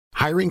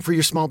Hiring for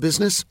your small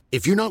business?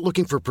 If you're not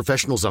looking for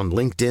professionals on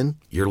LinkedIn,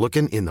 you're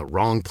looking in the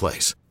wrong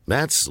place.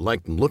 That's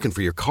like looking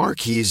for your car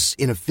keys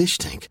in a fish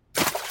tank.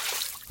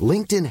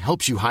 LinkedIn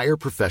helps you hire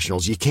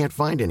professionals you can't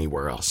find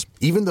anywhere else,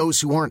 even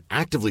those who aren't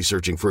actively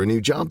searching for a new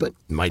job but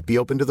might be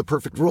open to the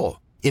perfect role.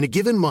 In a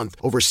given month,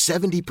 over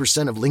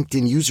 70% of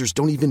LinkedIn users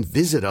don't even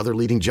visit other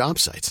leading job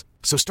sites.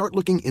 So start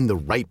looking in the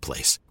right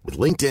place. With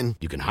LinkedIn,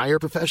 you can hire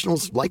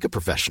professionals like a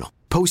professional.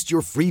 Post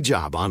your free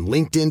job on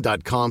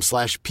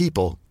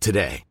linkedin.com/people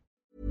today.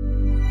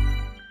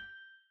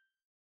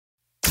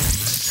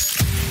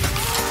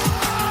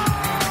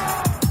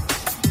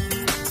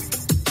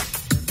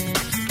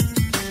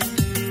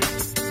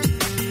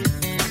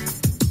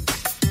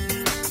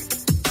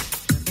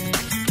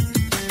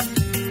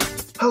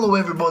 Hello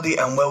everybody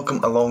and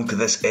welcome along to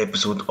this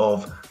episode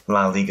of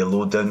La Liga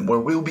Lowdown, where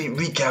we'll be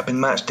recapping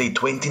Matchday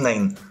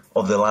 29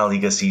 of the La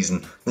Liga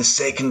season, the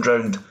second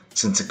round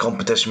since the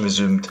competition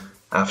resumed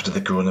after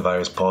the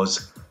coronavirus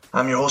pause.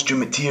 I'm your host, Stu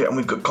McTeer, and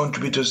we've got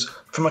contributors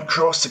from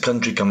across the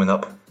country coming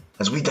up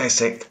as we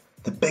dissect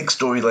the big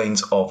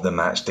storylines of the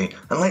Matchday.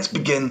 And let's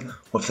begin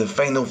with the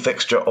final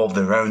fixture of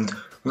the round,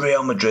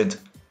 Real Madrid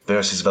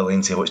versus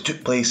Valencia, which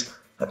took place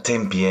at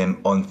 10 PM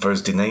on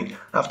Thursday night.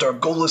 After a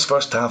goalless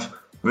first half,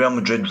 Real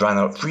Madrid ran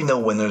out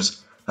 3-0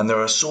 winners, and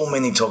there are so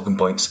many talking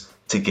points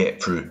to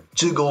get through.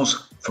 2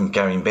 goals from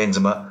Karim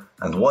Benzema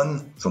and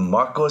 1 from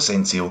Marco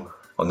Asensio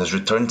on his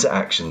return to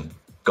action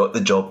got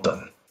the job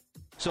done.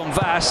 It's on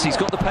Vass, he's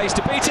got the pace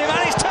to beat him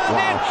and he's turned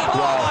in!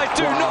 I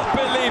do not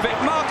believe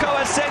it! Marco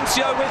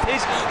Asensio with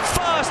his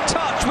first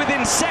touch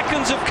within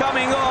seconds of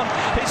coming on.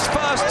 His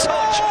first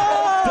touch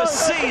of the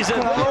season.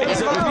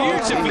 It's a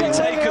beautifully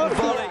taken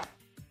volley.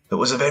 It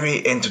was a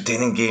very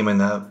entertaining game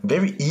and a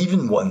very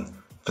even one.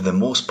 For the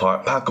most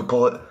part, Paco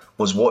Polit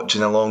was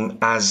watching along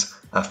as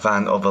a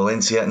fan of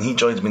Valencia, and he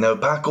joins me now.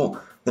 Paco,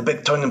 the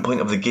big turning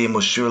point of the game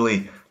was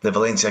surely the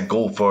Valencia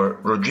goal for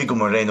Rodrigo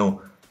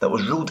Moreno that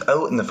was ruled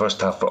out in the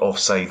first half for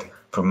offside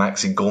for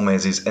Maxi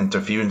Gomez's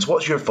interference.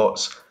 What's your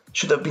thoughts?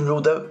 Should have been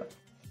ruled out?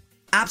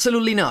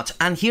 Absolutely not,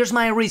 and here's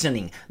my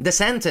reasoning. The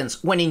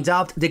sentence, when in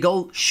doubt the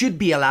goal should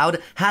be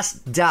allowed, has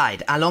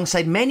died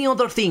alongside many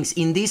other things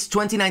in this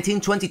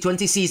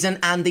 2019-2020 season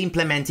and the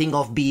implementing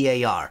of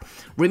VAR.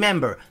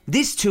 Remember,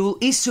 this tool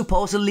is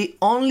supposedly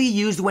only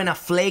used when a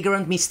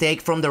flagrant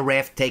mistake from the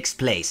ref takes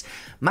place.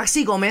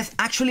 Maxi Gomez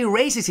actually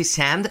raises his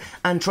hand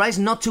and tries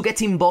not to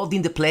get involved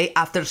in the play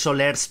after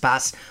Soler's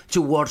pass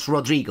towards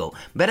Rodrigo.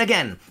 But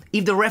again,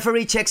 if the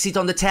referee checks it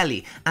on the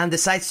telly and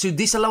decides to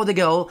disallow the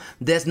goal,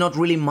 there's not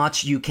really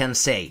much you can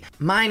say.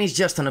 Mine is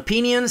just an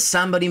opinion,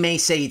 somebody may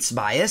say it's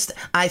biased.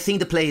 I think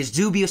the play is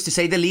dubious to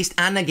say the least,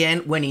 and again,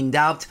 when in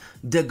doubt,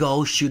 the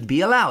goal should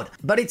be allowed.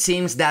 But it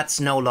seems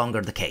that's no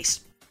longer the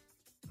case.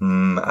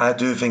 I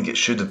do think it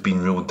should have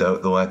been ruled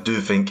out, though. I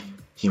do think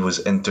he was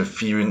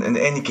interfering. In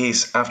any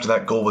case, after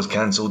that goal was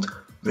cancelled,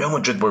 Real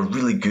Madrid were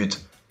really good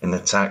in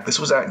attack. This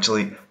was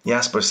actually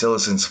Jasper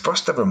Cillesen's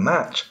first ever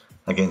match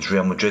against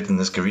Real Madrid in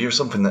his career,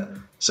 something that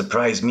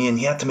surprised me, and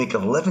he had to make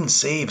 11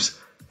 saves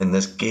in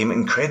this game.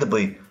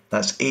 Incredibly,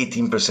 that's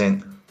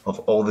 18% of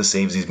all the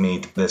saves he's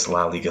made this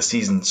La Liga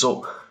season.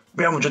 So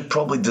Real Madrid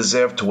probably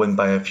deserved to win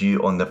by a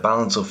few on the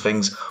balance of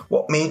things.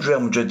 What made Real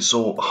Madrid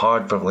so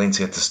hard for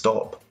Valencia to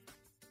stop?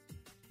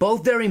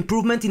 Both their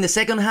improvement in the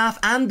second half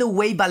and the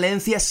way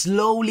Valencia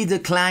slowly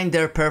declined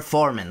their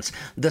performance.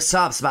 The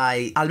subs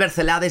by Albert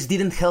Celades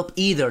didn't help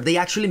either, they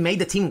actually made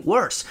the team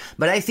worse.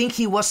 But I think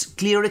he was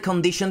clearly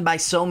conditioned by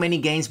so many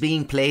games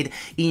being played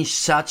in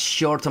such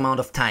short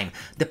amount of time.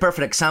 The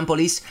perfect example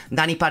is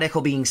Dani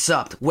Parejo being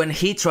subbed, when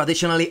he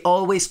traditionally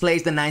always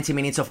plays the 90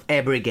 minutes of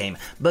every game.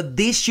 But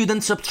this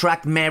shouldn't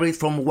subtract merit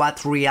from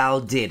what Real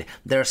did.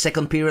 Their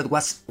second period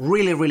was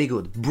really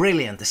good,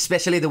 brilliant,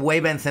 especially the way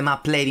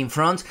Benzema played in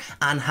front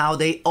and how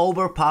they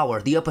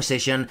overpowered the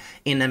opposition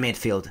in the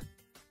midfield.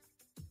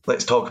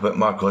 Let's talk about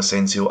Marco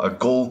Asensio, a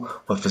goal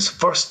with his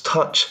first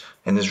touch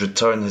in his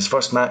return, his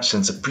first match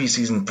since a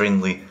pre-season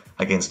friendly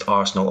against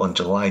Arsenal on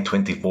July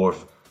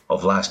 24th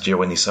of last year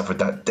when he suffered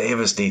that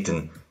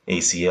devastating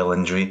ACL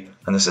injury.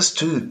 An assist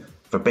too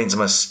for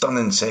Benzema's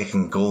stunning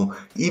second goal.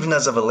 Even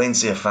as a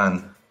Valencia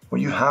fan, were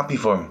you happy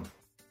for him?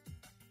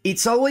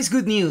 It's always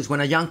good news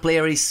when a young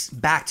player is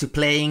back to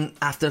playing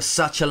after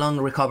such a long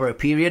recovery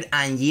period,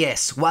 and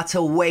yes, what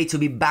a way to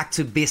be back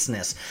to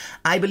business.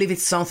 I believe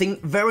it's something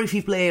very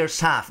few players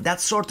have,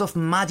 that sort of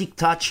magic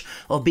touch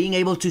of being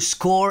able to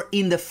score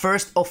in the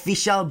first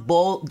official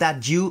ball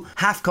that you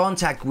have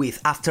contact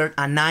with after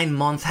a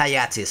 9-month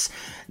hiatus.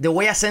 The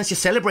way Asensio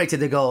celebrated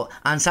the goal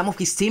and some of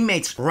his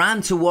teammates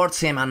ran towards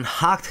him and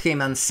hugged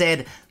him and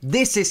said,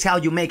 "This is how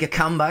you make a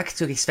comeback,"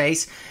 to his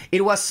face,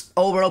 it was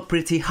overall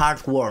pretty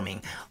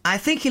heartwarming. I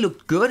think he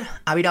looked good,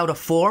 a bit out of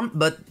form,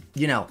 but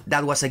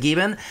that was a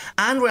given,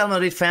 and Real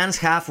Madrid fans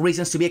have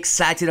reasons to be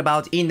excited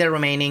about in the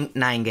remaining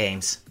 9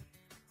 games.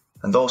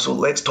 And also,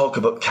 let's talk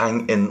about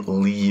Kang-in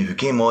Lee, who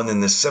came on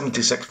in the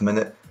 76th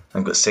minute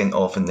and got sent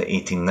off in the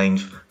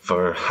 89th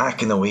for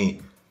hacking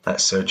away at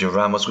Sergio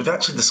Ramos. We've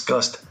actually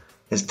discussed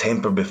his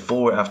temper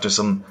before after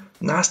some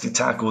nasty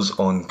tackles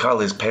on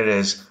Carles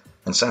Perez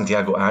and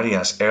Santiago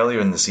Arias earlier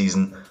in the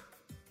season.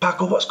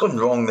 Paco, what's gone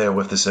wrong there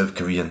with the South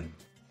Korean?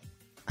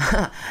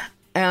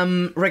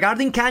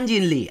 Regarding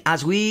Kang-in Lee,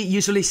 as we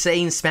usually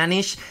say in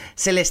Spanish,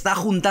 se le está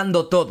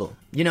juntando todo.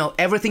 You know,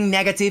 everything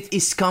negative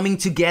is coming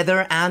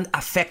together and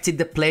affected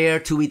the player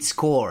to its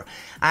core.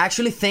 I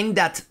actually think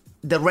that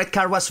the red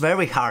card was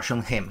very harsh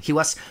on him. He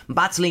was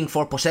battling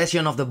for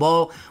possession of the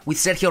ball with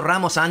Sergio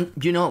Ramos, and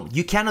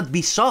you cannot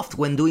be soft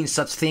when doing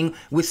such thing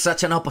with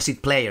such an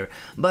opposite player.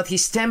 But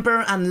his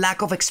temper and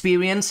lack of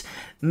experience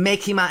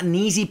make him an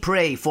easy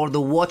prey for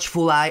the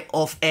watchful eye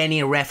of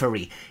any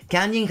referee.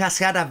 Kang-in has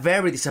had a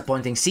very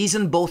disappointing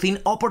season, both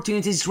in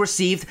opportunities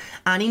received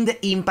and in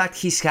the impact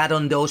he's had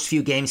on those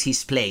few games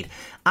he's played.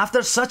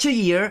 After such a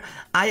year,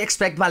 I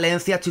expect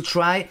Valencia to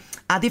try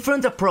a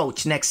different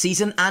approach next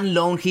season and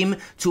loan him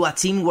to a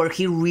team where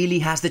he really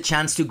has the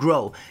chance to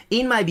grow.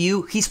 In my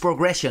view, his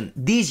progression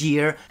this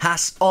year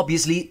has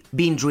obviously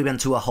been driven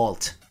to a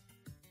halt.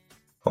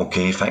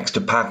 Okay, thanks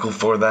to Paco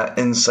for that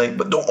insight,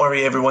 but don't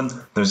worry everyone,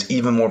 there's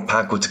even more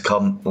Paco to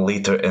come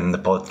later in the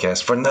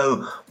podcast. For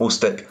now, we'll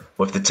stick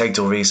with the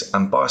title race,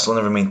 and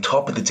Barcelona remain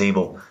top of the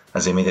table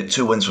as they made it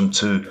 2 wins from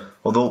 2,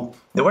 although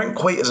they weren't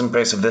quite as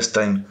impressive this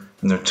time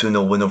in their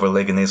 2-0 win over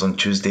Leganés on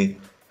Tuesday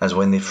as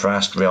when they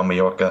thrashed Real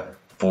Mallorca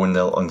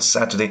 4-0 on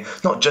Saturday,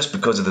 not just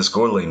because of the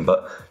scoreline,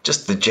 but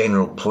just the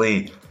general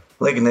play.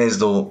 Leganés,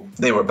 though,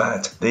 they were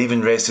bad. They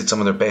even rested some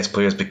of their best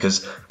players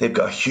because they've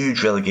got a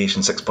huge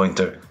relegation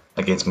 6-pointer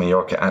against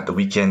Mallorca at the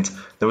weekend.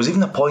 There was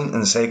even a point in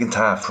the second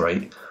half,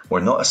 right,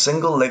 where not a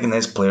single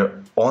Leganés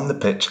player on the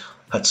pitch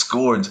had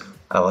scored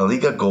a La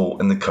Liga goal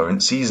in the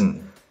current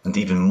season. And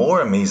even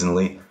more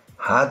amazingly,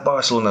 had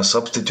Barcelona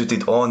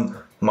substituted on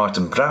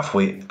Martin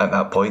Braithwaite at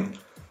that point,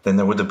 then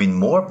there would have been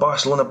more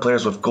Barcelona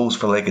players with goals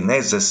for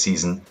Leganés this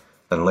season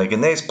than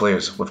Leganés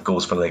players with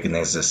goals for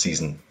Leganés this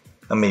season.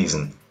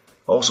 Amazing.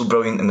 Also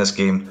brilliant in this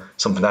game,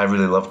 something I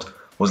really loved,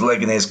 was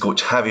Leganés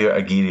coach Javier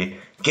Aguirre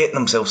getting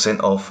himself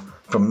sent off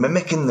for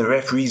mimicking the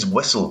referee's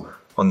whistle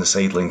on the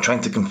sideline,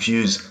 trying to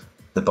confuse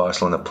the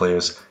Barcelona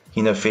players.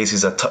 He now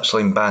faces a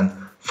touchline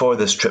ban for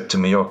this trip to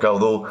Mallorca,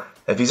 although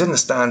if he's in the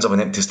stands of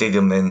an empty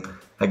stadium, then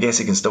I guess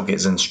he can still get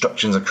his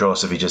instructions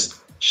across if he just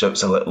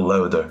shouts a little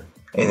louder.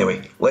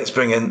 Anyway, let's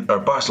bring in our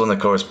Barcelona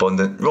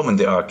correspondent, Roman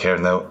de Arquer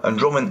now.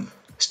 And Roman,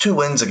 it's 2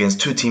 wins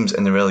against 2 teams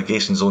in the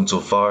relegation zone so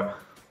far.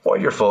 What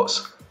are your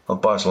thoughts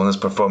of Barcelona's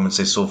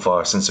performances so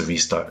far since the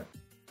restart?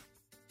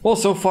 Well,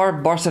 so far,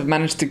 Barca have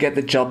managed to get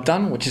the job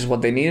done, which is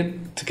what they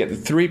needed, to get the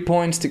 3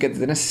 points, to get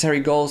the necessary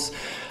goals,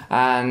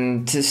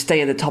 and to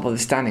stay at the top of the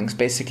standings,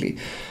 basically.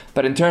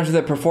 But in terms of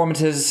their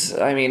performances,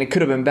 I mean, it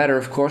could have been better,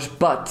 of course,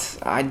 but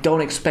I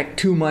don't expect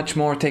too much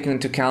more taken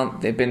into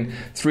account. They've been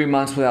 3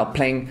 months without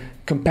playing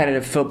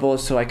competitive football,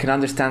 so I can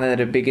understand that at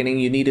the beginning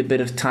you need a bit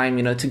of time,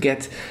 to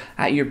get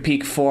at your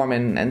peak form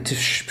and to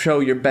show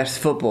your best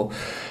football.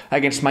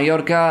 Against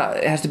Mallorca,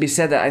 it has to be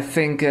said that I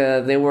think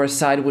they were a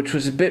side which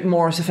was a bit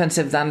more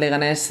offensive than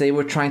Leganés. They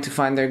were trying to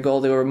find their goal.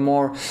 They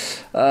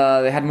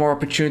had more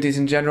opportunities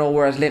in general,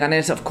 whereas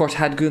Leganés, of course,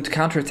 had good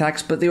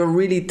counterattacks, but they were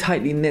really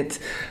tightly knit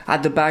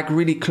at the back,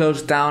 really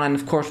closed down, and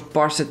of course,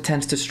 Barca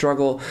tends to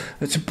struggle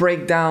to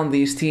break down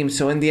these teams.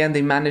 So in the end,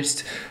 they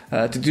managed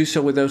to do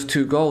so with those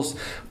 2 goals.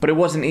 But it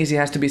wasn't easy,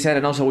 has to be said,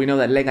 and also we know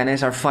that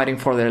Leganés are fighting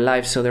for their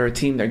lives, so they're a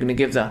team, they're going to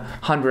give the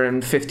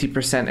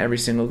 150% every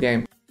single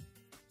game.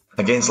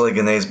 Against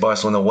Leganés,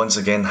 Barcelona once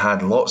again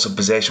had lots of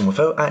possession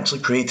without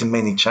actually creating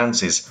many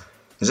chances.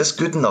 Is this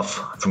good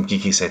enough from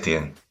Quique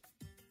Setién?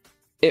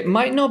 It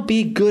might not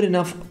be good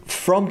enough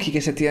from Quique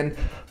Setién,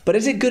 but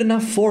is it good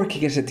enough for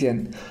Quique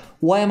Setién?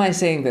 Why am I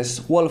saying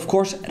this? Well, of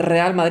course,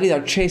 Real Madrid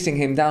are chasing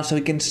him down, so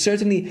he can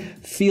certainly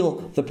feel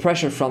the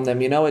pressure from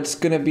them. It's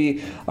going to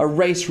be a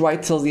race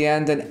right till the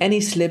end, and any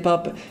slip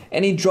up,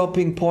 any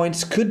dropping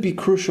points could be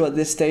crucial at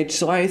this stage.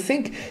 So I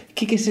think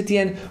Quique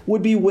Setién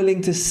would be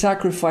willing to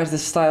sacrifice the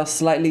style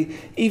slightly,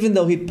 even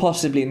though he'd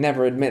possibly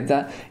never admit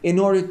that, in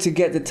order to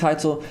get the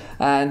title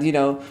and,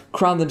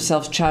 crown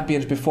themselves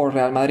champions before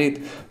Real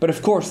Madrid. But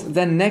of course,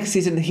 then next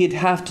season he'd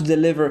have to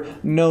deliver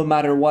no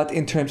matter what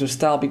in terms of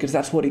style, because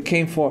that's what he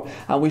came for.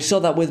 And we saw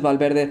that with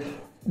Valverde.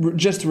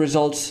 Just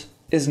results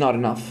is not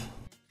enough.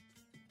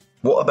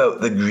 What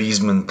about the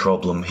Griezmann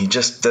problem? He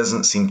just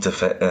doesn't seem to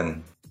fit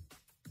in.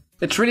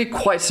 It's really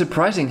quite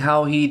surprising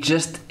how he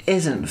just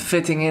isn't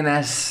fitting in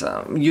as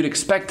you'd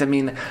expect. I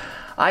mean,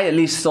 I at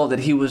least thought that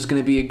he was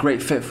going to be a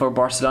great fit for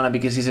Barcelona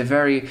because he's a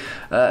very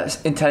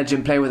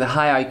intelligent player with a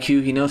high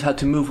IQ. He knows how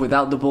to move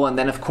without the ball, and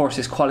then of course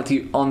his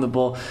quality on the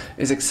ball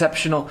is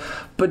exceptional.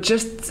 But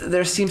just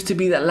there seems to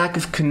be that lack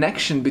of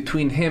connection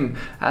between him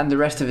and the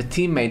rest of his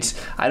teammates.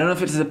 I don't know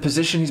if it's the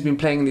position he's been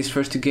playing in these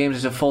first 2 games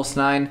as a false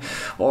 9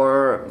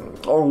 or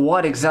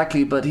what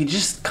exactly, but he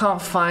just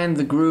can't find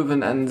the groove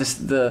and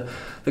the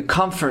the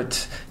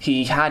comfort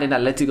he had in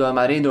Atletico de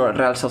Madrid or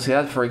Real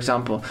Sociedad, for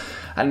example.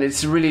 And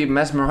it's really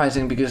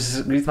mesmerizing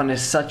because Griezmann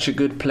is such a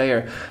good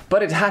player.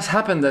 But it has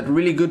happened that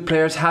really good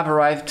players have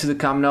arrived to the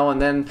Camp Nou,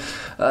 and then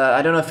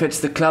I don't know if it's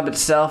the club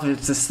itself, if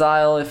it's the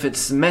style, if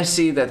it's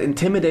Messi that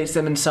intimidates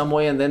them in some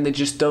way, and then they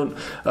just don't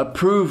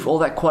prove all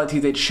that quality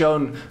they'd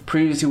shown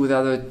previously with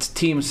other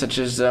teams, such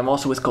as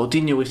also with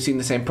Coutinho, we've seen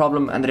the same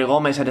problem. Andre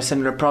Gomes had a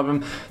similar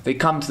problem. They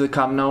come to the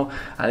Camp Nou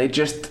and they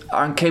just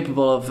aren't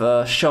capable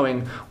of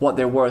showing what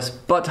they're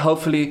worth. But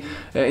hopefully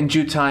in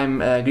due time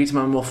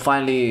Griezmann will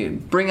finally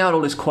bring out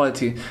all this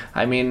quality.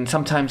 I mean,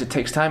 sometimes it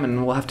takes time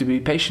and we'll have to be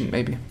patient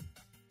maybe.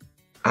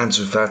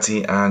 Ansu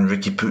Fati and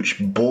Riqui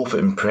Puig both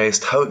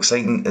impressed. How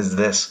exciting is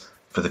this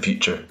for the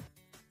future?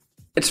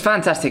 It's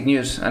fantastic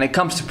news, and it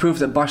comes to prove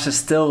that Barca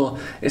still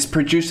is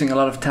producing a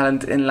lot of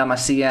talent in La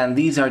Masia, and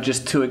these are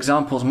just two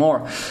examples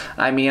more.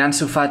 I mean,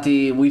 Ansu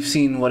Fati, we've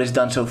seen what he's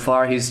done so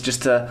far. He's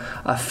just a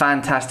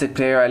fantastic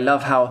player. I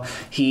love how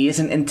he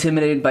isn't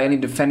intimidated by any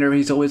defender.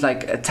 He's always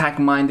like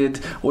attack-minded,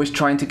 always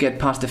trying to get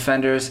past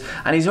defenders,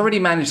 and he's already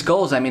managed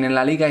goals. I mean, in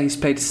La Liga, he's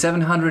played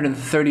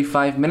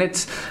 735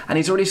 minutes, and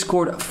he's already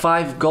scored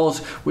 5 goals,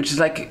 which is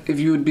like if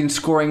you had been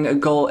scoring a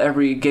goal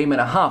every game and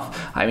a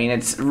half. I mean,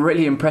 it's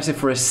really impressive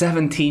for a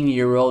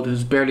 17-year-old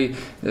who's barely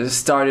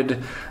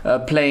started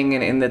playing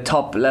in the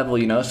top level,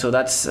 you know, so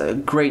that's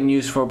great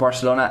news for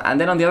Barcelona. And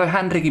then on the other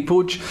hand, Riqui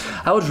Puig,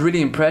 I was really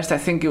impressed. I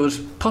think it was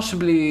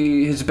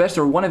possibly his best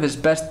or one of his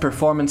best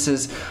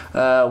performances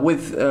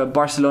with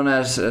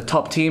Barcelona's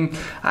top team,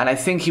 and I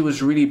think he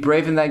was really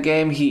brave in that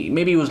game.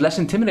 Maybe he was less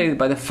intimidated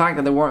by the fact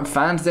that there weren't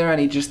fans there, and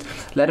he just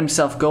let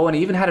himself go, and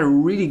he even had a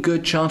really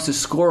good chance to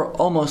score,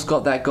 almost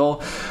got that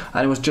goal,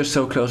 and it was just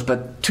so close.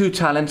 But two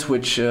talents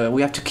which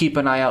we have to keep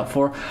an eye out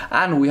for,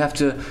 and we have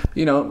to,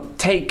 you know,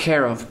 take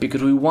care of,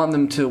 because we want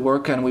them to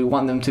work and we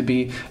want them to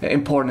be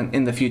important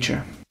in the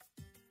future.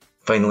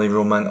 Finally,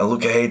 Roman, a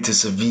look ahead to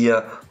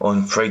Sevilla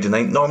on Friday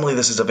night. Normally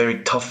this is a very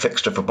tough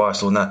fixture for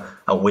Barcelona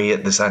away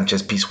at the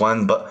Sánchez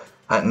Pizjuán, but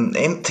at an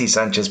empty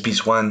Sánchez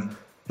Pizjuán,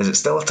 is it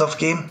still a tough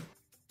game?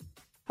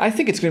 I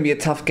think it's going to be a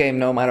tough game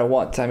no matter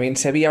what. I mean,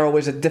 Sevilla are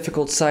always a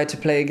difficult side to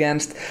play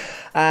against,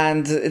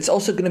 and it's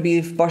also going to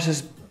be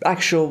Barca's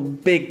actual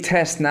big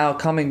test now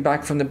coming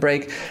back from the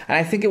break, and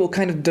I think it will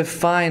kind of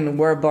define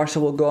where Barca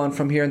will go on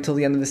from here until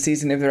the end of the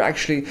season, if they're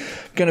actually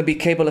going to be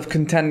capable of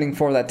contending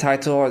for that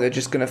title, or they're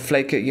just going to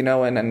flake it, you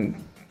know,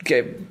 and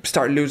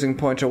start losing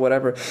points or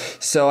whatever.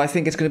 So I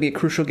think it's going to be a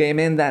crucial game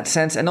in that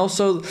sense. And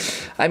also,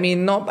 I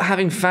mean, not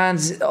having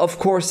fans, of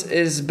course,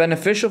 is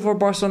beneficial for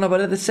Barcelona,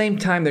 but at the same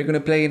time, they're going to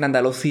play in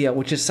Andalusia,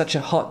 which is such a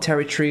hot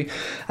territory.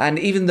 And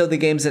even though the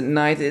game's at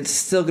night, it's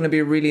still going to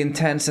be really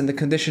intense and the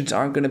conditions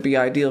aren't going to be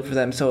ideal for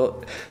them.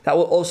 So that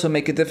will also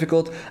make it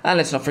difficult. And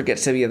let's not forget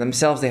Sevilla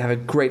themselves. They have a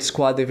great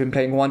squad. They've been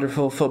playing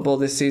wonderful football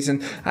this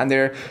season, and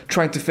they're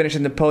trying to finish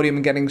in the podium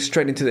and getting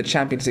straight into the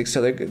Champions League.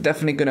 So they're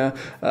definitely going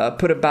to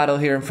put a battle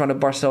here in front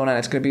of Barcelona, and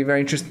it's going to be very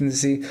interesting to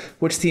see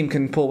which team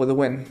can pull with a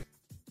win.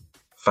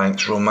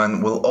 Thanks,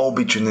 Roman. We'll all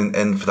be tuning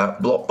in for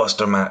that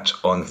blockbuster match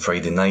on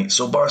Friday night.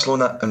 So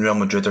Barcelona and Real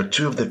Madrid are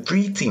two of the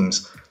 3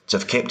 teams to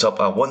have kept up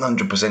a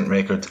 100%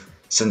 record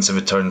since the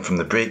return from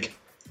the break.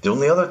 The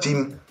only other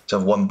team to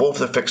have won both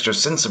their fixtures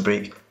since the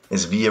break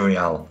is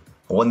Villarreal.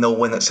 A 1-0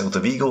 win at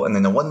Celta Vigo, and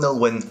then a 1-0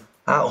 win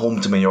at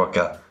home to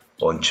Mallorca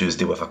on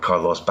Tuesday with a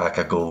Carlos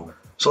Bacca goal.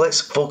 So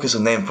let's focus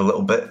on them for a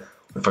little bit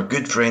with our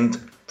good friend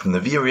from the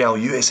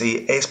Villarreal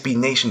USA SB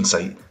Nation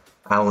site,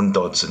 Alan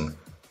Dodson.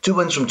 2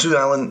 wins from 2,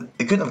 Alan.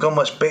 It couldn't have gone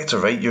much better,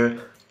 right? You're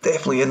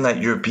definitely in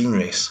that European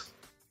race.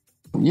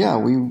 Yeah,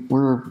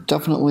 we're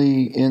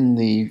definitely in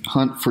the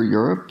hunt for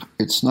Europe.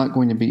 It's not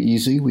going to be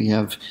easy. We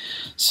have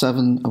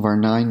 7 of our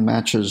 9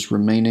 matches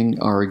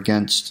remaining are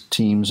against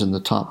teams in the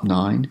top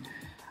 9.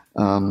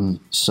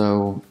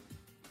 So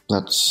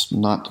that's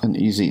not an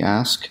easy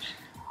ask.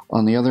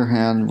 On the other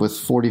hand, with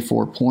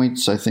 44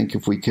 points, I think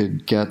if we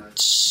could get,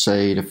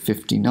 say, to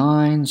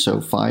 59,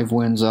 so 5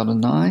 wins out of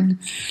 9,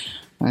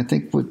 I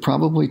think would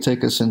probably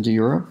take us into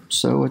Europe.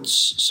 So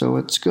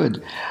it's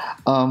good.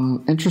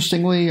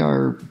 Interestingly,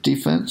 our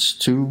defense,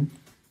 2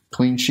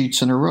 clean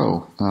sheets in a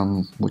row,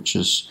 which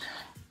is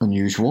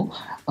unusual.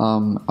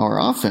 Our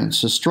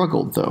offense has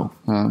struggled, though.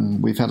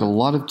 We've had a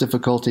lot of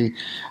difficulty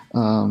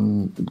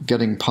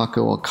getting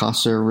Paco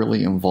Alcácer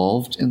really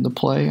involved in the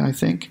play, I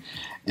think.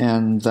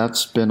 And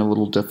that's been a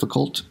little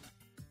difficult.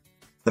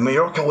 The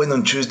Mallorca win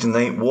on Tuesday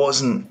night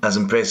wasn't as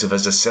impressive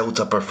as the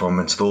Celta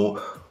performance,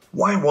 though.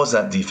 Why was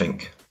that, do you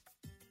think?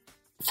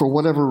 For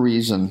whatever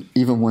reason,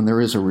 even when there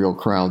is a real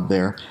crowd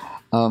there,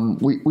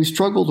 we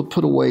struggle to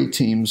put away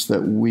teams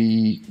that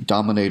we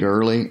dominate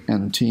early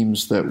and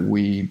teams that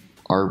we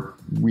are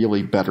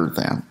really better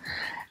than.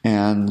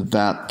 And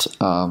that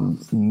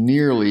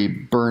nearly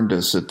burned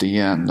us at the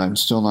end. I'm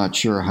still not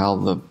sure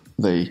how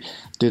they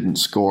didn't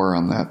score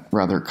on that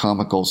rather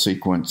comical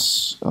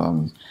sequence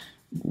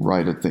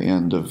right at the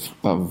end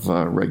of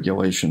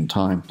regulation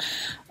time.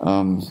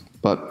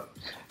 But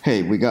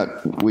hey, we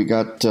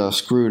got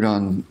screwed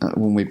on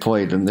when we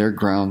played in their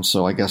ground,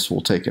 so I guess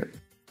we'll take it.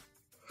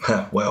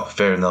 Well,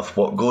 fair enough.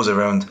 What goes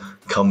around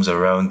comes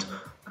around.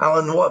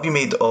 Alan, what have you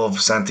made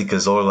of Santi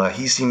Cazorla?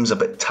 He seems a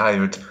bit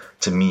tired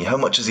to me. How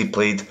much has he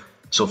played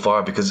so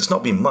far? Because it's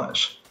not been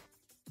much.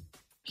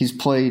 He's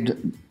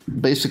played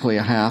basically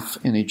a half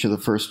in each of the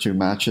first 2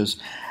 matches.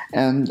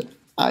 And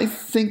I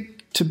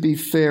think, to be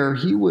fair,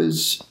 he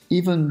was,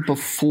 even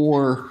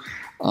before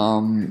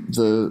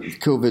the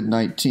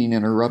COVID-19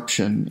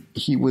 interruption,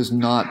 he was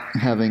not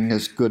having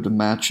as good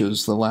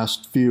matches the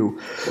last few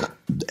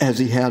as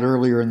he had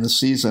earlier in the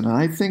season. And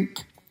I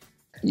think,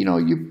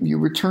 you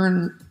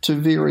return to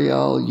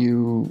Villarreal,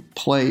 you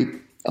play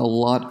a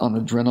lot on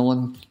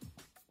adrenaline,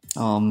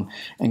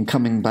 and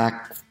coming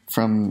back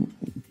from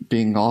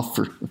being off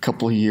for a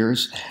couple of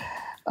years.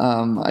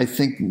 I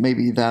think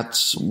maybe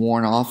that's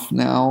worn off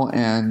now,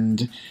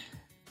 and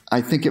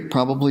I think it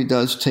probably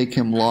does take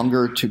him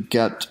longer to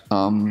get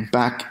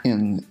back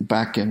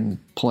in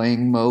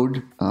playing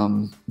mode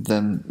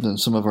than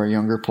some of our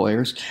younger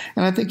players.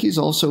 And I think he's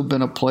also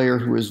been a player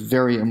who is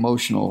very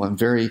emotional and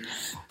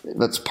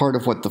that's part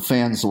of what the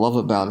fans love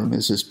about him,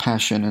 is his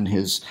passion and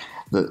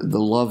the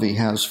love he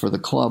has for the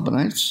club. And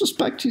I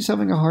suspect he's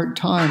having a hard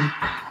time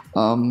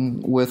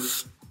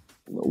with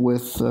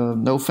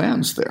no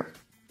fans there.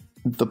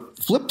 The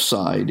flip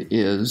side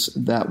is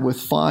that with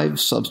 5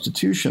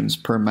 substitutions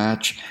per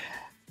match,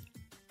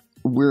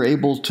 we're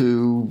able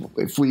to,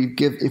 if we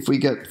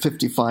get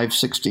 55,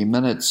 60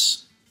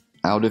 minutes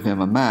out of him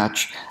a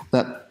match,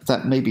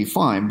 that may be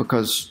fine,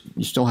 because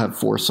you still have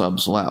 4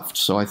 subs left.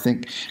 So I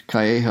think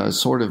Calleja has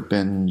sort of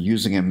been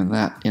using him in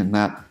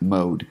that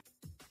mode.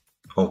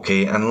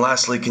 Okay, and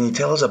lastly, can you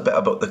tell us a bit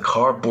about the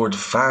cardboard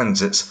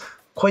fans? It's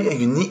quite a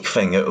unique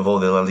thing out of all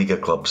the La Liga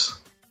clubs.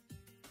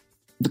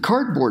 The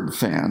cardboard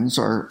fans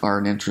are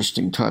an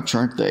interesting touch,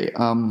 aren't they?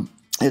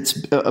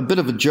 It's a bit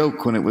of a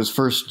joke when it was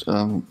first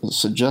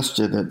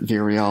suggested at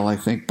Villarreal, I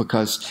think,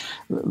 because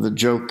the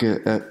joke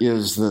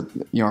is that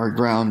our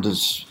ground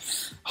is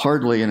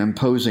hardly an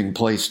imposing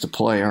place to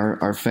play.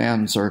 Our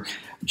fans are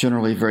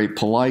generally very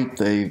polite.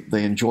 They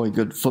enjoy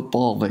good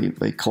football.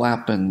 They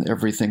clap and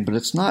everything, but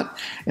it's not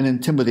an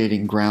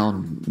intimidating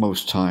ground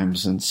most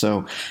times. And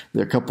so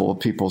there are a couple of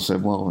people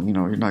said, well,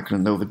 you're not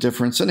going to know the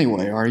difference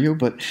anyway, are you?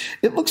 But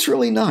it looks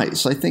really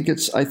nice. I think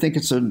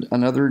it's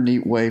another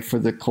neat way for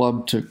the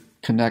club to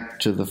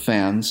connect to the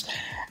fans.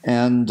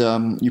 And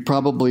you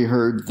probably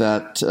heard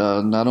that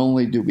not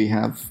only do we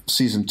have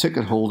season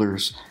ticket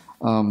holders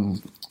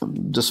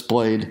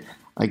displayed,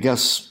 I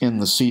guess, in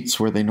the seats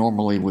where they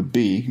normally would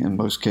be in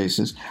most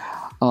cases,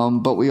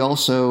 but we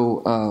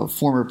also,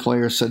 former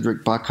player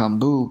Cedric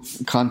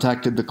Bakambu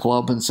contacted the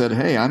club and said,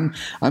 "Hey, I'm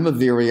a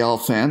Villarreal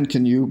fan.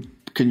 Can you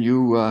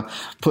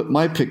put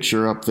my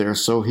picture up there?"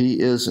 So he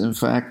is, in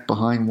fact,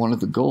 behind one of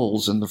the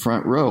goals in the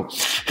front row.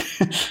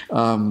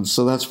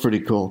 So that's pretty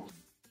cool.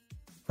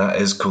 That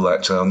is cool,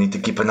 actually. I'll need to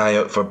keep an eye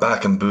out for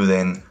Bakambu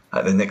then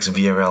at the next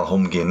Villarreal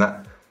home game.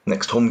 That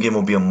next home game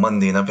will be on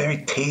Monday in a very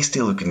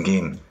tasty looking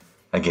game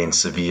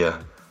against Sevilla.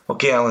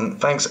 Okay, Alan,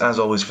 thanks as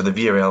always for the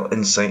Villarreal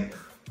insight.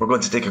 We're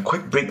going to take a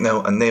quick break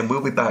now, and then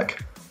we'll be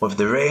back with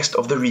the rest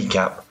of the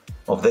recap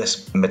of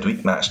this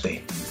midweek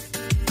matchday.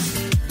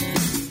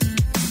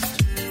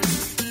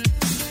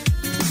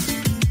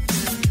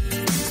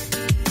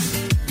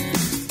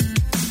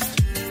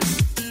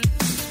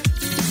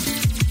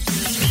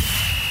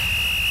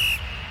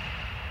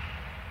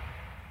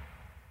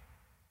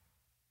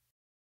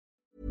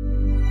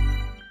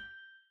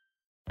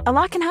 A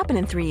lot can happen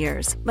in 3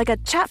 years, like a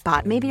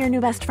chatbot may be your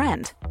new best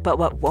friend. But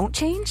what won't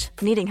change?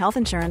 Needing health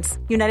insurance.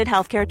 United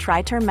Healthcare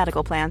Tri-Term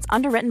Medical Plans,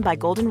 underwritten by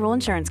Golden Rule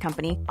Insurance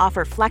Company,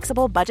 offer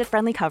flexible,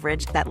 budget-friendly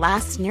coverage that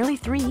lasts nearly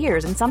 3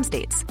 years in some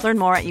states. Learn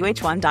more at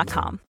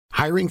UH1.com.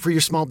 Hiring for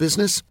your small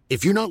business?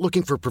 If you're not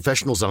looking for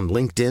professionals on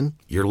LinkedIn,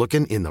 you're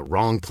looking in the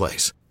wrong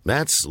place.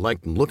 That's like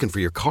looking for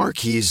your car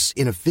keys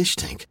in a fish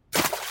tank.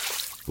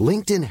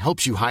 LinkedIn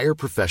helps you hire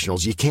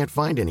professionals you can't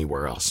find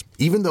anywhere else,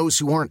 even those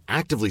who aren't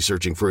actively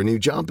searching for a new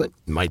job but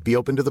might be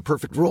open to the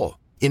perfect role.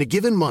 In a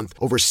given month,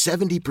 over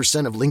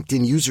 70% of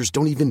LinkedIn users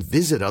don't even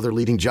visit other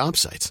leading job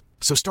sites.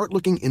 So start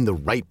looking in the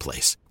right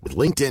place. With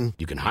LinkedIn,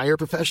 you can hire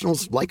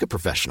professionals like a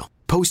professional.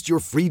 Post your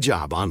free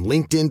job on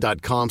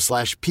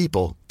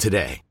linkedin.com/people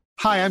today.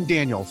 Hi, I'm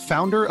Daniel,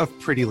 founder of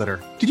Pretty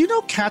Litter. Did you know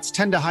cats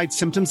tend to hide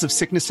symptoms of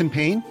sickness and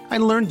pain? I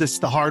learned this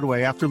the hard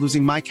way after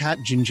losing my cat,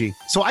 Gingy.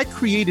 So I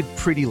created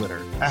Pretty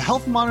Litter, a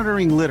health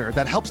monitoring litter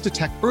that helps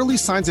detect early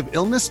signs of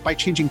illness by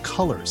changing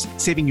colors,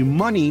 saving you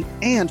money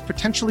and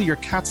potentially your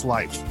cat's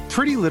life.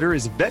 Pretty Litter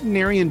is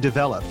veterinarian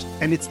developed,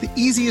 and it's the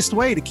easiest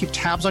way to keep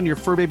tabs on your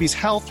fur baby's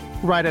health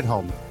right at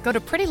home. Go to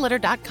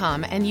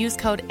prettylitter.com and use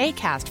code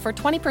ACAST for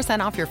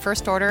 20% off your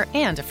first order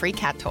and a free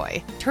cat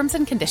toy. Terms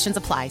and conditions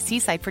apply. See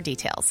site for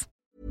details.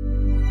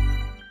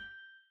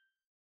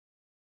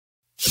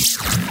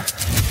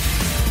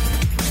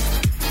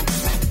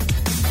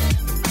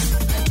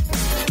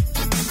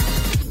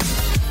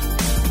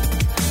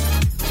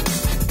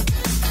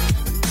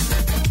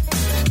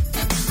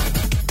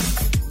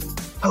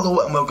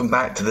 Hello and welcome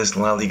back to this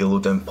La Liga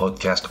Lowdown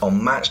podcast on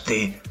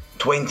Matchday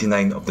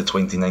 29 of the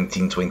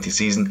 2019-20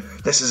 season.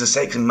 This is the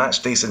second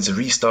match day since the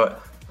restart,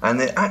 and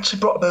it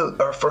actually brought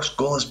about our first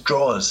goalless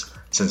draws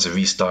since the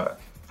restart.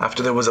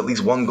 After there was at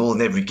least one goal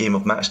in every game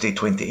of matchday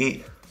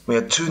 28, we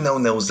had 2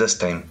 0-0s this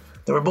time.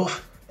 They were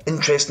both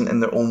interesting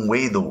in their own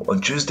way though.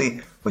 On Tuesday,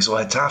 we saw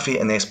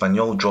Getafe and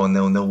Espanyol draw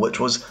 0-0, which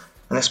was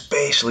an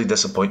especially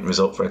disappointing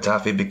result for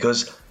Getafe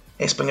because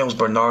Espanyol's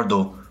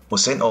Bernardo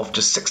was sent off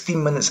just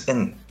 16 minutes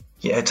in,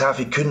 yet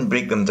Getafe couldn't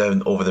break them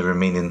down over the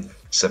remaining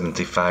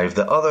 75.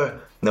 The other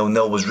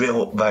 0-0 was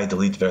Real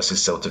Valladolid versus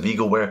Celta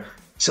Vigo, where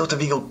Celta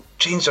Vigo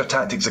changed their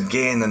tactics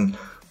again and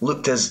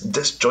looked as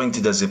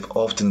disjointed as they've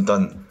often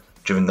done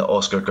during the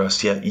Oscar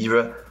Garcia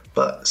era,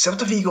 but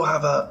Celta Vigo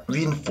have a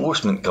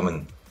reinforcement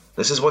coming.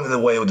 This is one of the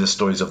wildest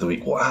stories of the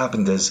week. What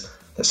happened is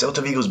that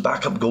Celta Vigo's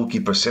backup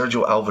goalkeeper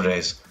Sergio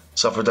Alvarez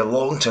suffered a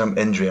long-term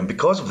injury, and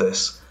because of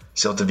this,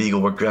 Celta Vigo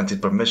were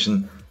granted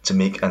permission to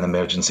make an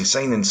emergency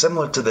signing,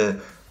 similar to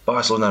the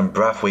Barcelona and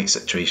Braithwaite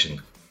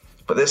situation.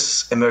 But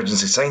this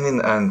emergency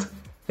signing, and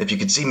if you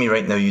could see me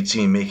right now, you'd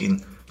see me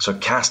making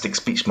sarcastic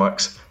speech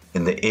marks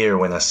in the air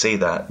when I say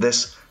that,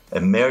 this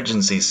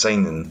emergency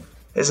signing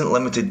isn't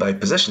limited by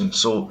position,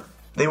 so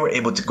they were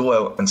able to go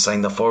out and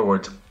sign a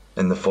forward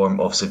in the form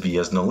of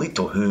Sevilla's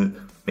Nolito, who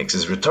makes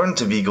his return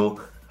to Vigo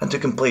and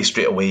took him play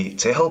straight away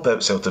to help out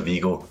Celta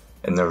Vigo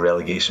in their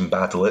relegation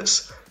battle.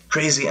 It's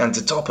crazy, and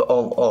to top it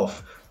all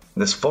off,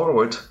 this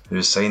forward, who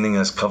is signing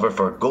as cover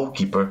for a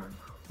goalkeeper,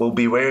 will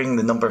be wearing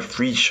the number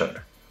 3 shirt.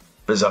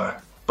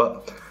 Bizarre,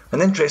 but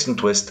an interesting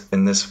twist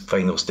in this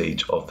final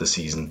stage of the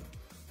season.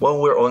 While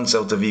we're on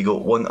Celta Vigo,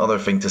 one other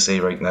thing to say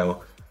right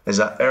now is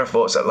that our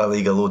thoughts at La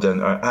Liga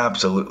Lowdown are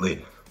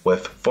absolutely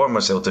with former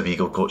Celta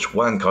Vigo coach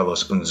Juan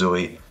Carlos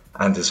Unzué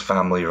and his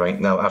family right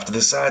now after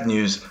the sad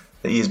news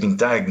that he has been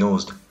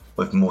diagnosed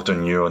with motor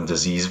neuron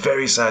disease.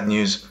 Very sad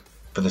news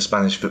for the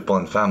Spanish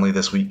footballing family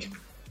this week,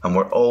 and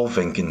we're all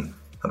thinking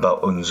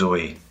about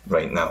Unzué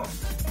right now.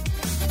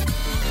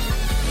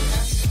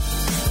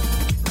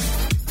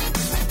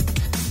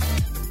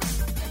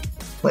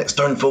 Let's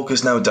turn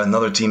focus now to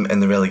another team in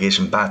the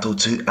relegation battle,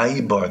 to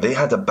Eibar. They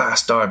had a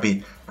Basque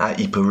derby at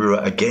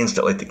Ipurua against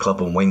Athletic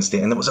Club on Wednesday,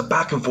 and it was a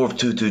back and forth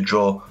 2-2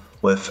 draw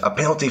with a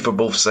penalty for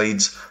both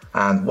sides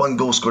and one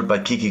goal scored by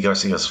Kiki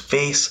Garcia's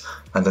face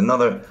and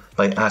another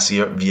by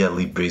Asier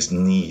Villalibre's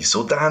knee.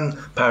 So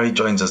Dan Parry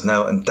joins us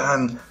now, and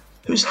Dan,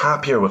 who's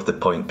happier with the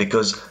point?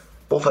 Because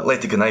both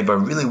Athletic and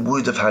Eibar really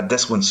would have had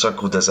this one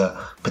circled as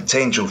a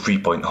potential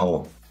 3-point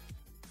haul.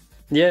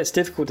 Yeah, it's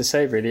difficult to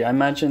say really. I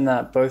imagine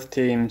that both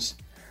teams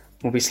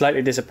will be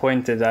slightly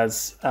disappointed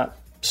as at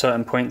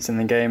certain points in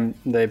the game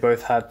they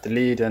both had the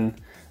lead and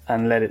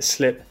let it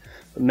slip.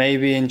 But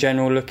maybe in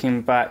general,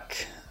 looking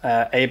back,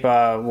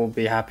 Eibar will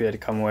be happier to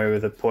come away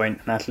with a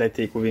point, and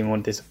Athletic will be more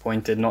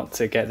disappointed not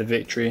to get the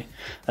victory,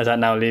 as that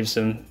now leaves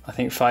them, I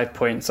think, 5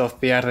 points off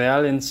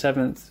Villarreal in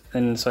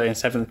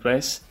seventh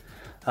place.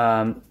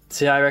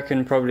 So yeah, I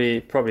reckon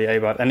probably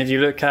Eibar. And if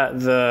you look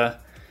at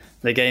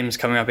the games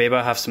coming up,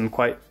 Eibar have some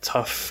quite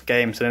tough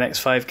games. So the next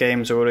 5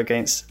 games are all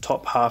against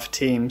top half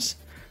teams.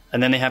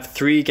 And then they have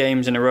 3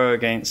 games in a row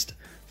against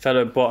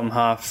fellow bottom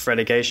half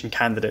relegation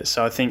candidates.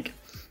 So I think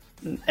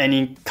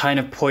any kind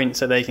of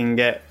points that they can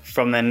get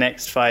from their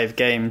next 5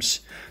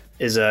 games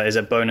is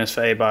a bonus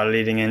for Eibar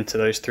leading into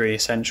those 3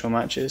 essential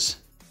matches.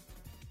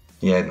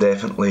 Yeah,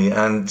 definitely.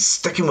 And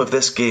sticking with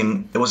this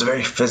game, it was a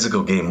very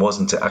physical game,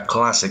 wasn't it? A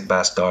classic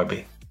Basque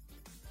derby.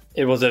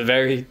 It was a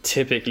very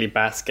typically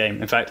Basque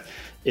game. In fact,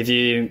 if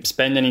you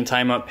spend any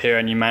time up here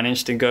and you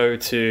manage to go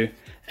to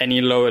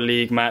any lower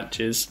league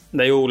matches,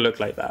 they all look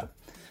like that.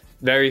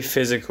 Very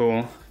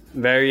physical,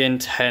 very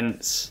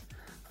intense,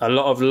 a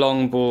lot of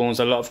long balls,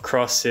 a lot of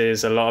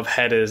crosses, a lot of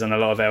headers and a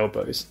lot of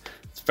elbows.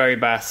 It's very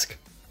Basque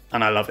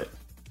and I love it.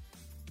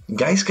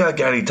 Gaizka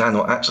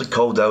Garitano actually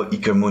called out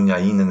Iker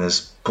Muniain in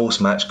his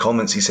post-match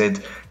comments. He said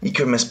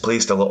Iker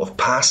misplaced a lot of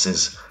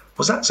passes.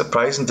 Was that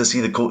surprising to see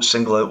the coach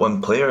single out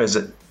one player? Is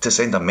it to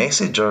send a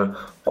message, or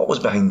what was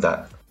behind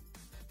that?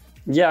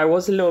 Yeah, I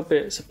was a little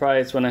bit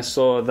surprised when I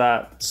saw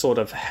that sort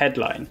of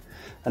headline.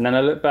 And then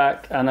I looked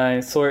back and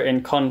I saw it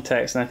in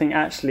context. And I think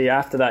actually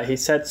after that he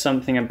said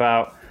something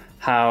about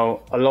how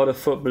a lot of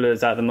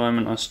footballers at the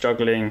moment are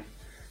struggling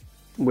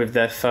with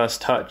their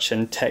first touch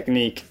and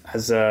technique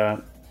as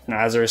a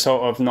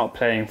result of not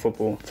playing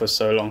football for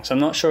so long. So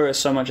I'm not sure it's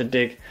so much a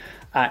dig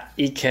at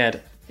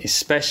Iker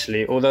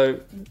especially, although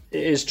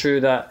it is true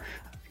that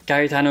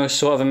Garitano is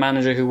sort of a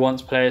manager who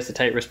wants players to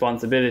take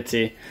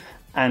responsibility.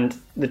 And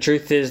the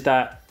truth is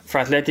that for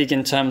Athletic,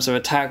 in terms of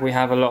attack, we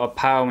have a lot of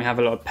power and we have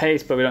a lot of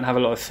pace, but we don't have a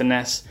lot of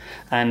finesse.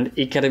 And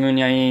Iker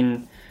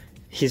Muniain,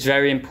 he's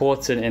very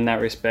important in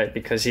that respect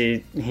because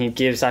he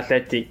gives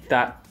Athletic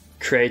that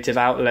creative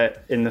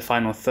outlet in the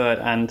final third,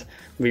 and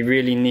we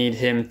really need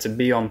him to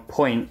be on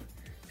point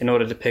in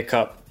order to pick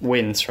up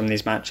wins from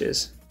these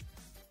matches.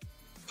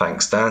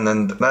 Thanks, Dan,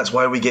 and that's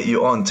why we get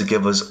you on to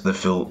give us the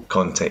full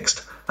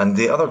context. And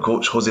the other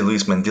coach, Jose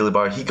Luis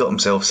Mendilibar, he got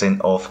himself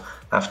sent off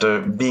after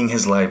being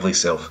his lively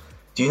self.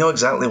 Do you know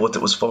exactly what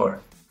it was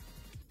for?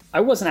 I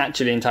wasn't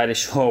actually entirely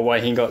sure why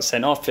he got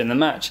sent off in the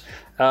match.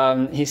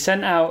 He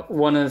sent out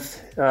one of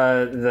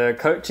the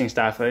coaching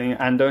staff,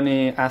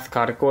 Andoni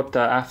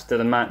Azcarcota, after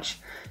the match.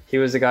 He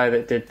was the guy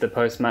that did the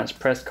post-match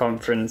press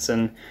conference,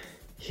 and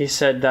he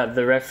said that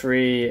the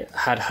referee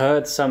had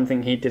heard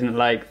something he didn't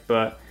like,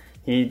 but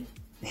he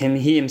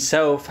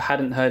himself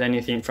hadn't heard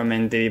anything from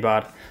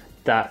Mendilibar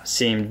that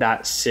seemed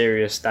that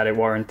serious that it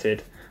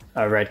warranted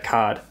a red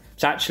card.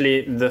 It's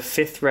actually the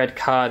 5th red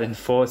card in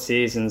 4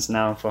 seasons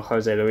now for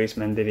Jose Luis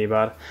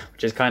Mendilibar,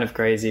 which is kind of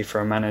crazy for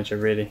a manager,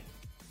 really.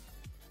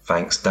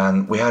 Thanks,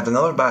 Dan. We had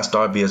another Basque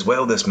derby as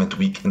well this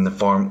midweek in the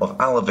form of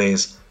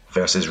Alaves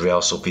versus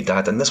Real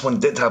Sociedad, and this one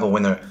did have a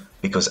winner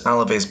because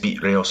Alaves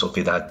beat Real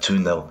Sociedad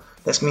 2-0.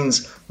 This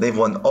means they've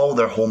won all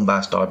their home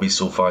Basque derbies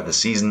so far this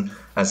season,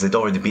 as they'd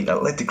already beaten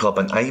Athletic Club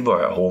and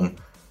Eibar at home,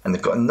 and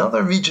they've got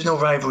another regional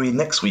rivalry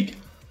next week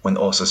when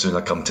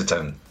Osasuna come to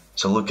town,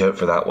 so look out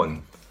for that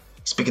one.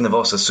 Speaking of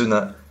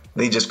Osasuna,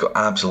 they just got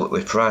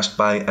absolutely thrashed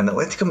by an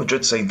Atletico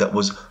Madrid side that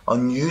was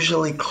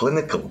unusually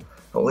clinical.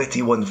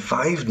 Atleti won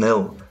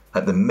 5-0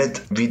 at the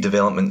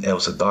mid-redevelopment El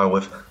Sadar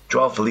with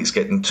Joao Felix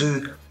getting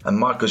 2 and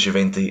Marcos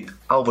Llorente,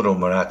 Alvaro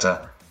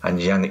Morata and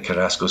Yannick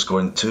Carrasco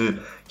scoring 2.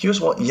 Here's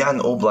what Jan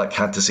Oblak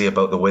had to say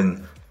about the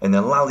win in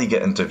a La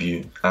Liga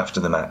interview after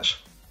the match.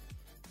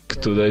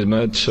 Today's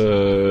match,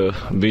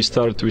 we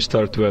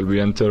start well.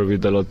 We enter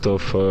with a lot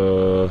of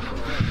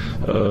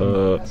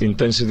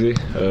intensity.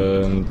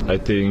 I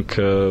think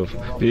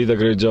we did a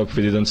great job.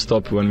 We didn't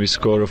stop when we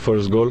score a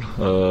first goal,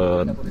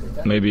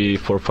 maybe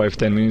for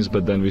 5-10 minutes,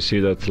 but then we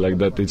see that like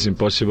that it's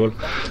impossible.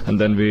 And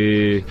then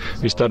we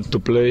start to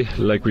play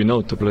like we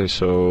know to play.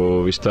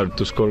 So we start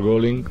to score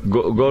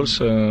goals,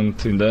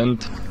 and in the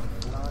end,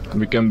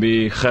 we can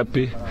be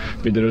happy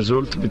with the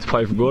result, with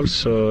 5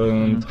 goals,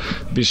 and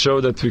be sure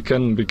that we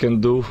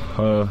can do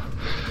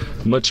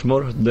much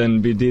more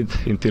than we did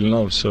until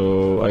now.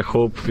 So I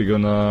hope we're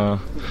gonna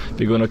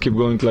keep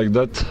going like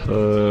that,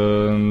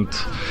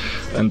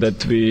 and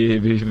that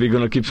we're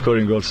gonna keep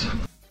scoring goals.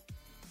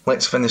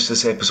 Let's finish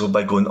this episode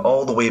by going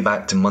all the way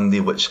back to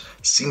Monday, which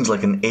seems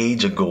like an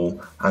age ago,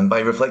 and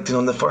by reflecting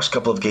on the first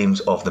couple of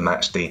games of the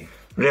match day.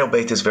 Real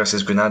Betis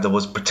versus Granada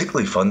was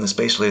particularly fun,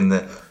 especially in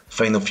the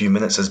final few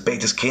minutes as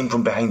Betis came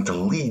from behind to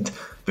lead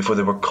before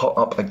they were caught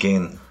up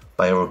again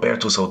by a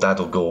Roberto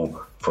Soldado goal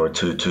for a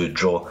 2-2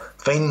 draw.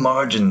 Fine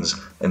margins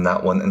in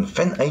that one, and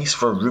thin ice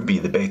for Rubi,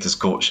 the Betis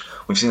coach.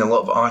 We've seen a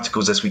lot of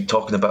articles this week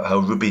talking about how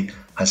Rubi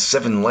has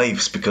 7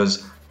 lives,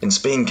 because in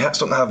Spain cats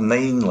don't have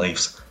 9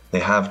 lives,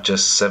 they have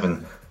just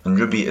 7, and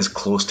Rubi is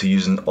close to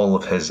using all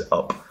of his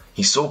up.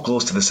 He's so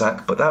close to the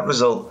sack, but that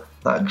result,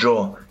 that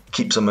draw,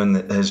 keeps him in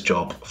his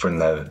job for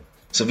now.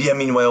 Sevilla,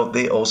 meanwhile,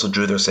 they also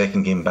drew their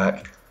second game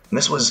back, and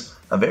this was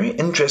a very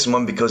interesting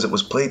one because it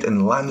was played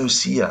in La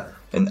Nucía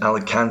in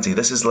Alicante.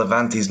 This is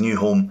Levante's new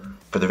home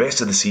for the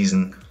rest of the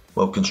season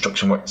while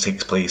construction work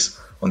takes place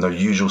on their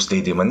usual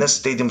stadium, and this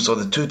stadium saw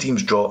the two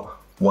teams draw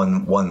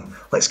 1-1.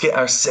 Let's get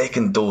our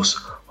second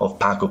dose of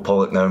Paco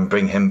Pollock now and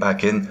bring him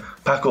back in.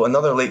 Paco,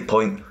 another late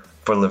point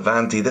for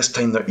Levante, this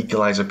time their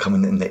equaliser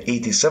coming in the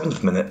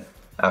 87th minute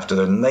after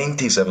their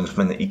 97th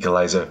minute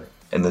equaliser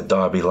in the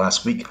derby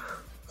last week.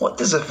 What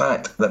does the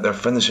fact that they're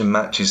finishing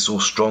matches so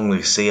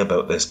strongly say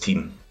about this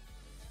team?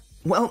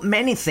 Well,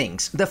 many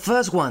things. The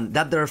first one,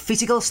 that their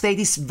physical state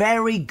is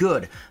very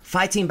good.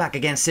 Fighting back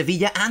against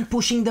Sevilla and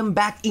pushing them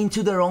back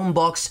into their own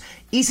box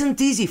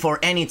isn't easy for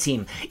any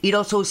team. It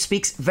also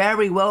speaks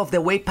very well of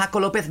the way Paco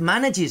Lopez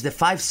manages the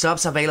 5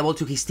 subs available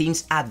to his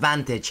team's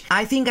advantage.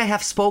 I think I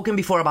have spoken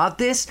before about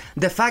this.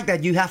 The fact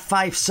that you have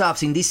 5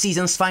 subs in this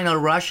season's final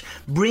rush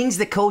brings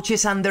the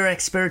coaches and their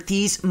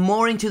expertise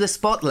more into the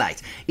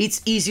spotlight.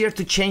 It's easier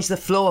to change the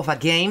flow of a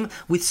game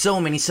with so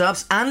many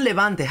subs, and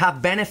Levante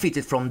have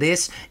benefited from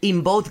this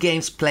in both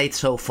games played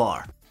so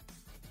far.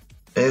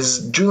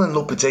 Is Julian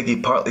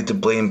Lopetegui partly to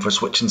blame for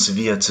switching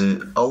Sevilla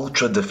to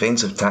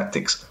ultra-defensive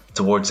tactics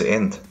towards the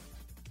end?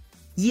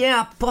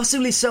 Yeah,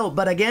 possibly so,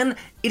 but again,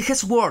 it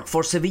has worked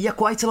for Sevilla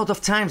quite a lot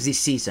of times this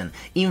season.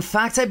 In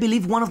fact, I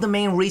believe one of the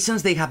main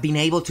reasons they have been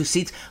able to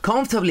sit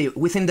comfortably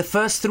within the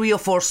first 3 or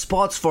 4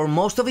 spots for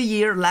most of the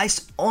year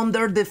lies on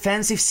their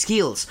defensive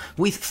skills,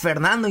 with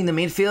Fernando in the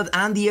midfield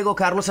and Diego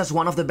Carlos as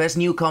one of the best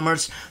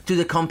newcomers to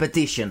the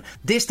competition.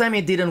 This time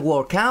it didn't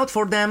work out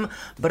for them,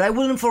 but I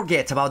wouldn't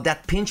forget about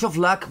that pinch of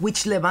luck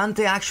which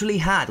Levante actually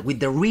had with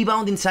the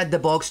rebound inside the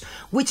box,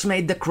 which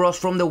made the cross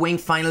from the wing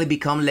finally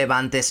become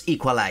Levante's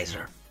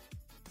equaliser.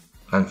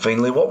 And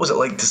finally, what was it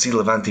like to see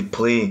Levante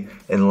play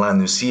in La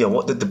Nucía?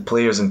 What did the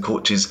players and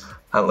coaches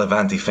at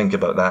Levante think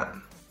about that?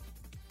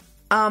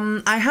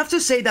 I have to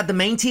say that the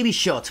main TV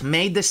shot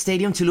made the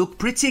stadium to look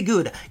pretty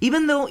good,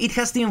 even though it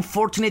has the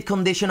unfortunate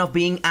condition of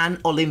being an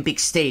Olympic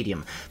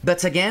stadium.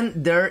 But again,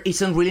 there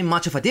isn't really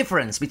much of a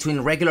difference between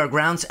regular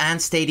grounds and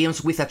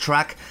stadiums with a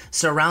track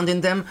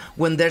surrounding them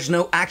when there's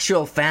no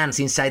actual fans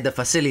inside the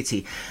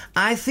facility.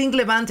 I think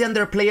Levante and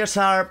their players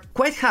are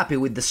quite happy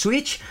with the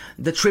switch.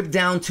 The trip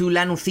down to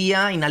La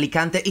Nucía in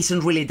Alicante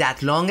isn't really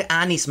that long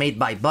and is made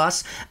by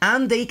bus,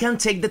 and they can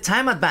take the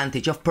time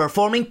advantage of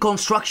performing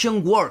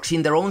construction works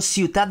in their own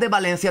Ciutat de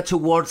Valencia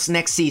towards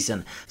next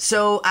season.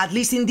 So, at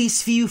least in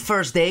these few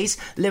first days,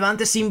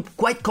 Levante seem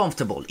quite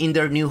comfortable in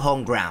their new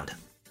home ground.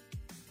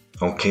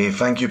 Okay,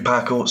 thank you,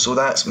 Paco. So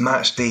that's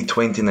Matchday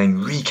 29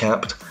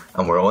 recapped,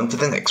 and we're on to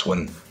the next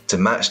one, to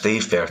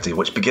Matchday 30,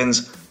 which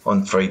begins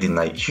on Friday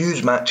night.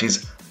 Huge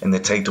matches in the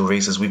title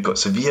races. We've got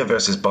Sevilla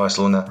versus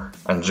Barcelona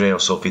and Real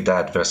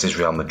Sociedad versus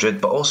Real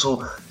Madrid, but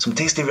also some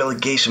tasty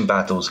relegation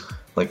battles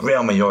like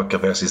Real Mallorca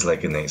versus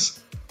Leganés.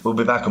 We'll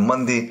be back on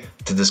Monday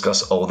to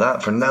discuss all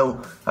that. For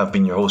now, I've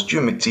been your host, Stu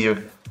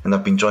McTeer, and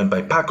I've been joined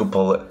by Paco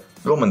Pollitt,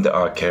 Roman de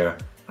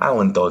Arcare,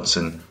 Alan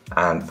Dodson,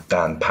 and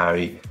Dan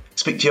Parry.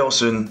 Speak to you all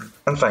soon,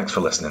 and thanks for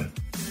listening.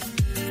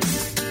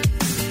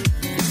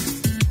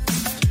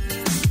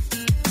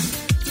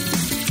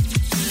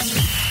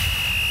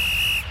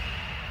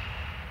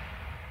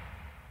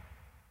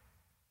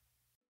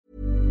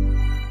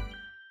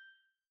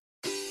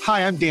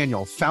 Hi, I'm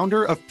Daniel,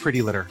 founder of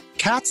Pretty Litter.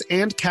 Cats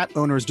and cat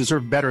owners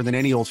deserve better than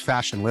any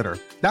old-fashioned litter.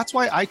 That's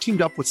why I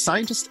teamed up with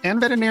scientists and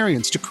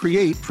veterinarians to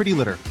create Pretty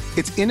Litter.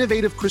 Its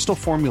innovative crystal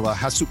formula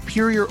has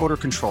superior odor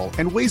control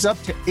and weighs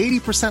up to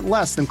 80%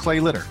 less than clay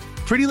litter.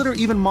 Pretty Litter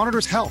even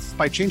monitors health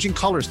by changing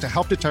colors to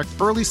help detect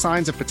early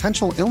signs of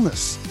potential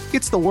illness.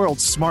 It's the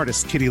world's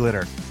smartest kitty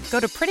litter.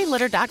 Go to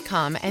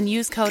prettylitter.com and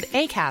use code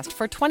ACAST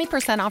for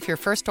 20% off your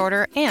first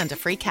order and a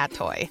free cat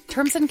toy.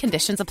 Terms and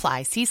conditions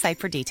apply. See site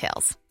for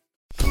details.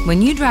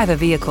 When you drive a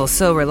vehicle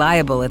so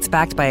reliable it's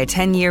backed by a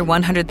 10-year,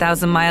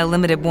 100,000-mile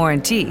limited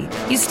warranty,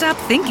 you stop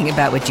thinking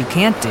about what you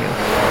can't do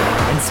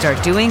and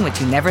start doing what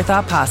you never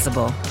thought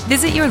possible.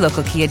 Visit your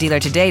local Kia dealer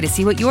today to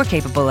see what you're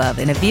capable of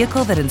in a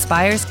vehicle that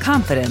inspires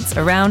confidence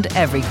around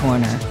every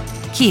corner.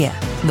 Kia,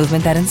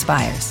 movement that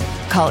inspires.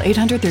 Call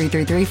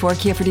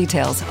 800-333-4KIA for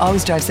details.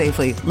 Always drive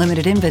safely.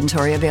 Limited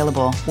inventory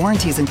available.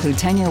 Warranties include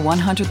 10-year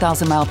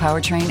 100,000-mile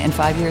powertrain and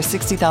 5-year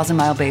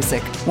 60,000-mile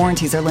basic.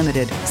 Warranties are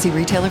limited. See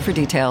retailer for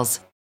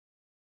details.